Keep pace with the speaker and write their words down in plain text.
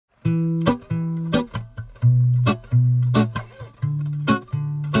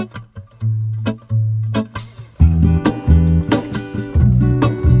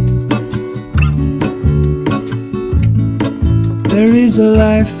is the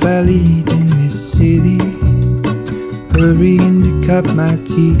life I lead in this city, hurrying to cut my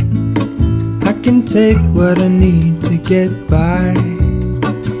teeth. I can take what I need to get by,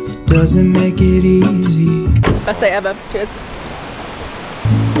 it doesn't make it easy. Best day ever, cheers.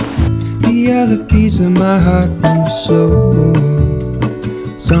 The other piece of my heart moves slow,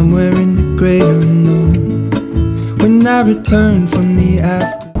 somewhere in the great unknown, when I return from the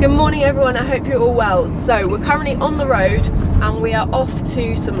after. Good morning everyone, I hope you're all well. So we're currently on the road and we are off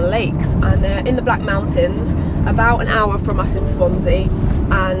to some lakes, and they're in the Black Mountains, about an hour from us in Swansea.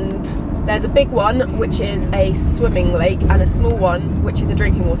 And there's a big one which is a swimming lake and a small one which is a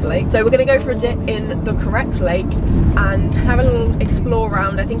drinking water lake. So we're going to go for a dip in the correct lake and have a little explore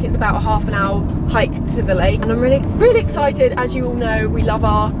around. I think it's about a half an hour hike to the lake, and I'm really excited. As you all know, we love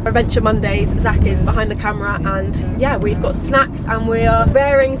our Adventure Mondays. Zach is behind the camera, and yeah, we've got snacks and we are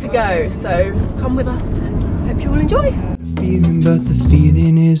raring to go. So come with us and hope you all enjoy. Feeling, but the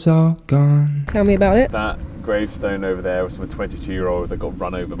feeling is all gone. Tell me about it. That gravestone over there was from a 22-year-old that got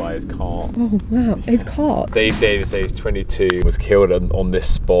run over by his cart. Oh wow, his cart. Dave Davis, age 22, was killed on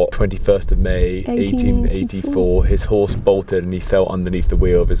this spot 21st of May 1884. His horse bolted and he fell underneath the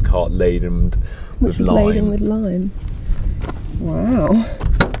wheel of his cart laden with lime. Laden with lime. Wow.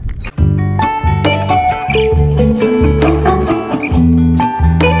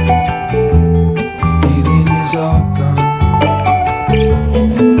 Feeling is all gone.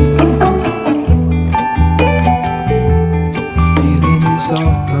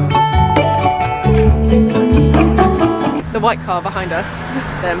 The white car behind us,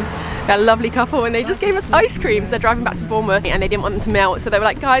 they're a lovely couple, and they just gave us ice cream. So they're driving back to Bournemouth and they didn't want them to melt, so they were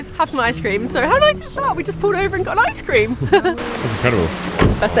like, guys, have some ice cream. So how nice is that? We just pulled over and got an ice cream. That's incredible.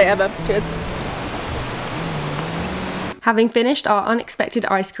 Best day ever. Cheers. Having finished our unexpected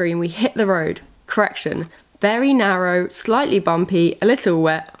ice cream, we hit the road. Correction, very narrow, slightly bumpy, a little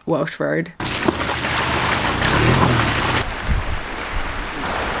wet Welsh road.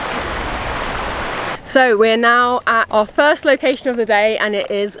 So we're now at our first location of the day, and it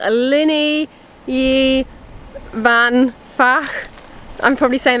is Llyn fach. I'm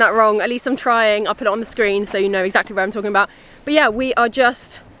probably saying that wrong, at least I'm trying. I'll put it on the screen so you know exactly what I'm talking about. But yeah, we are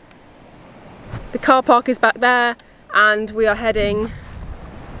just, the car park is back there and we are heading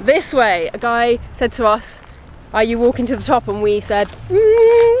this way. A guy said to us, are you walking to the top? And we said,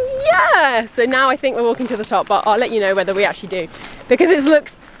 yeah. So now I think we're walking to the top, but I'll let you know whether we actually do, because it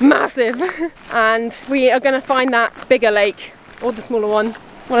looks massive. And we are going to find that bigger lake or the smaller one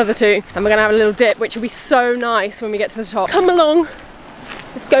of the two, and we're going to have a little dip, which will be so nice when we get to the top. Come along,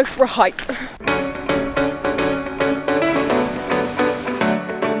 let's go for a hike.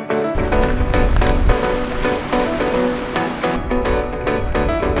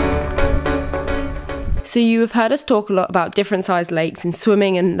 So you have heard us talk a lot about different sized lakes and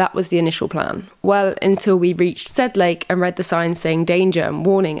swimming, and that was the initial plan. Well, until we reached said lake and read the signs saying danger and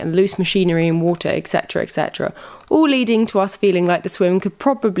warning and loose machinery in water, etc, etc, all leading to us feeling like the swim could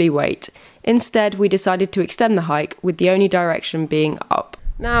probably wait. Instead, we decided to extend the hike, with the only direction being up.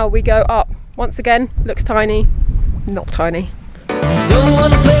 Now we go up. Once again, looks tiny, not tiny. Don't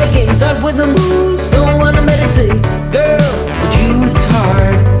wanna play games out with the moves, don't wanna meditate, girl, with you it's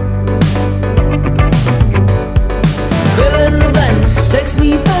hard. Fill in the blanks, text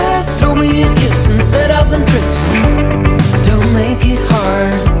me back, throw me a kiss instead of them tricks. Don't make it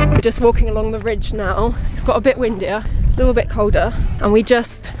hard. We're just walking along the ridge now. It's got a bit windier, a little bit colder, and we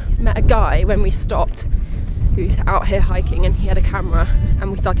just met a guy when we stopped who's out here hiking, and he had a camera and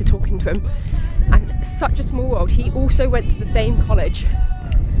we started talking to him. And it's such a small world. He also went to the same college.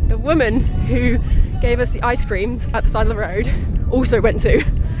 The woman who gave us the ice creams at the side of the road also went to.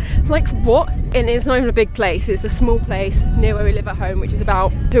 Like, what? And it's not even a big place, it's a small place near where we live at home, which is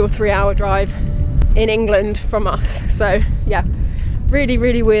about 2 or 3 hour drive in England from us. So yeah, really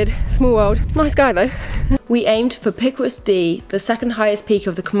weird, small world. Nice guy though. We aimed for Picws D, the second highest peak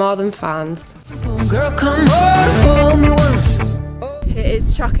of the Carmarthen Fans. Girl, come on, follow me once. It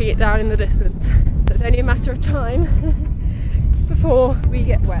is chucking it down in the distance. So it's only a matter of time before we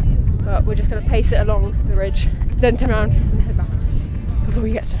get wet. But we're just going to pace it along the ridge, then turn around and head back before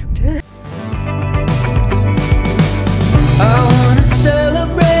we get soaked. I wanna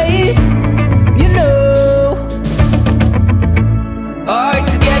celebrate, you know, our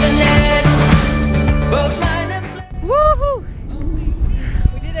togetherness, both mine and Woohoo!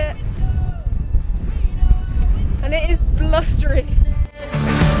 We did it! And it is blustery.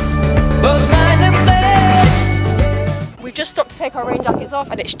 both mine and flesh. We've just stopped to take our rain jackets off,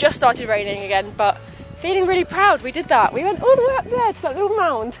 and it's just started raining again, but feeling really proud we did that. We went all the way up there to that little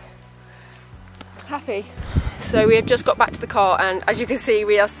mound. Happy. So we have just got back to the car and as you can see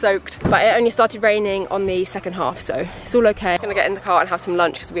we are soaked, but it only started raining on the second half, so it's all okay. I'm gonna get in the car and have some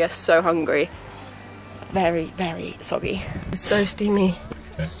lunch because we are so hungry. Very, very soggy. It's so steamy.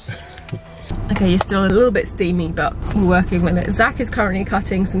 Okay, you're still a little bit steamy, but we're working with it. Zach is currently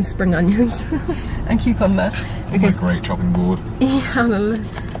cutting some spring onions and cucumber because great chopping board. Yeah, on the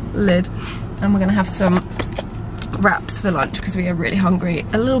lid. And we're gonna have some wraps for lunch because we are really hungry.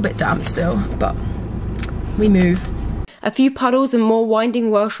 A little bit damp still, but we move. A few puddles and more winding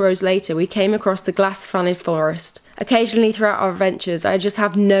Welsh roads later, we came across the Glasfynydd Forest. Occasionally throughout our adventures, I just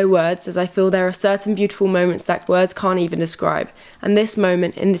have no words as I feel there are certain beautiful moments that words can't even describe. And this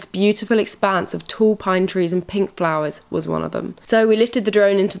moment, in this beautiful expanse of tall pine trees and pink flowers, was one of them. So we lifted the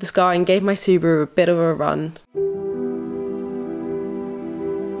drone into the sky and gave my Subaru a bit of a run.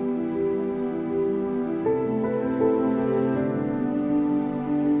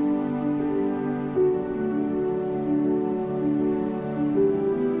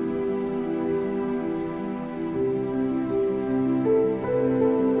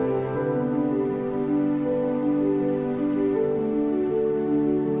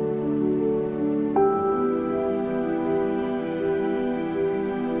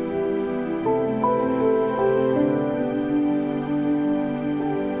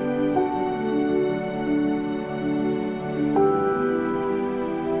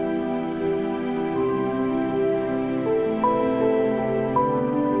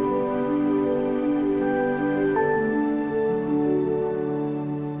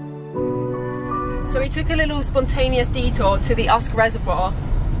 So we took a little spontaneous detour to the Usk Reservoir,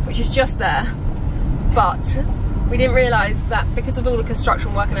 which is just there, but we didn't realise that because of all the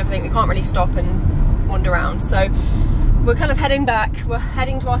construction work and everything, we can't really stop and wander around. So we're kind of heading back, we're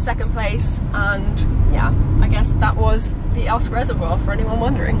heading to our second place, and yeah, I guess that was the Usk Reservoir for anyone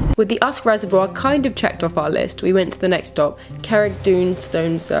wondering. With the Usk Reservoir kind of checked off our list, we went to the next stop, Cerrig Duon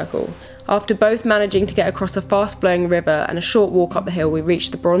Stone Circle. After both managing to get across a fast-flowing river and a short walk up the hill, we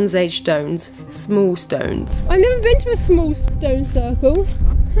reached the Bronze Age stones, small stones. I've never been to a small stone circle.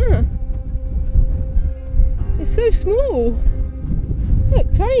 Huh. It's so small.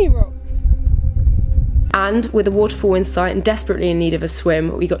 Look, tiny rocks. And with a waterfall in sight and desperately in need of a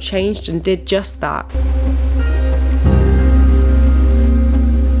swim, we got changed and did just that.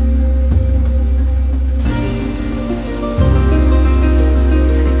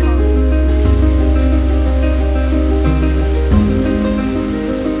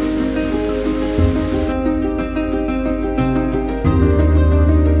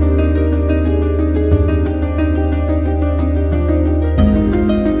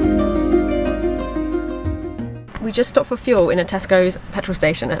 We just stopped for fuel in a Tesco's petrol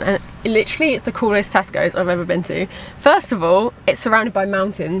station, and literally it's the coolest Tesco's I've ever been to. First of all, it's surrounded by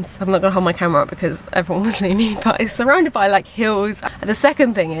mountains. I'm not gonna hold my camera up because everyone will see me, but it's surrounded by like hills. And the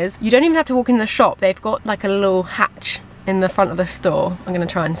second thing is, you don't even have to walk in the shop. They've got like a little hatch in the front of the store. I'm gonna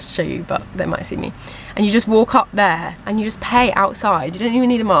try and show you, but they might see me. And you just walk up there and you just pay outside. You don't even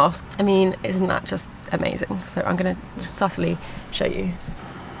need a mask. I mean, isn't that just amazing? So I'm gonna just subtly show you.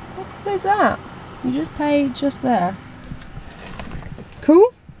 How cool is that? You just pay just there.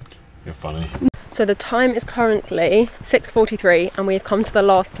 Cool? You're funny. So the time is currently 6:43 and we've come to the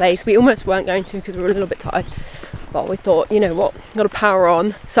last place. We almost weren't going to because we were a little bit tired, but we thought, you know what, got to power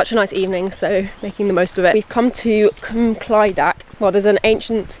on. Such a nice evening, so making the most of it. We've come to Cwm Clydach. Well, there's an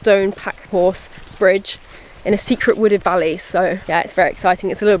ancient stone pack horse bridge in a secret wooded valley, so yeah, it's very exciting.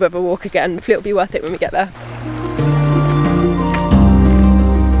 It's a little bit of a walk again. Hopefully it'll be worth it when we get there.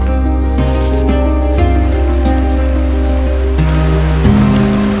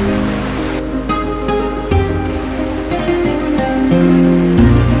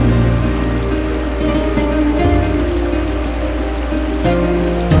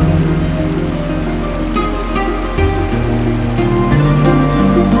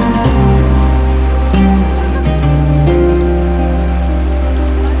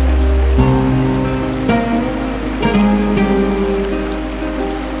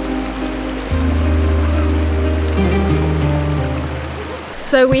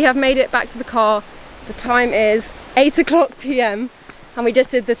 So we have made it back to the car. The time is 8 PM and we just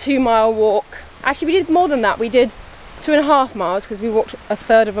did the 2-mile walk. Actually, we did more than that. We did 2.5 miles because we walked a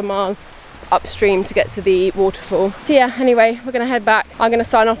third of a mile upstream to get to the waterfall. So yeah, anyway, we're gonna head back. I'm gonna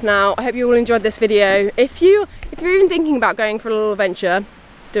sign off now. I hope you all enjoyed this video. If you're even thinking about going for a little adventure,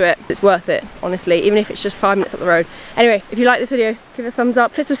 do it. It's worth it, honestly, even if it's just 5 minutes up the road. Anyway, if you like this video, give it a thumbs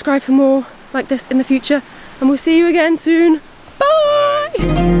up. Please subscribe for more like this in the future, and we'll see you again soon.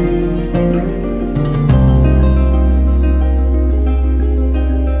 Bye!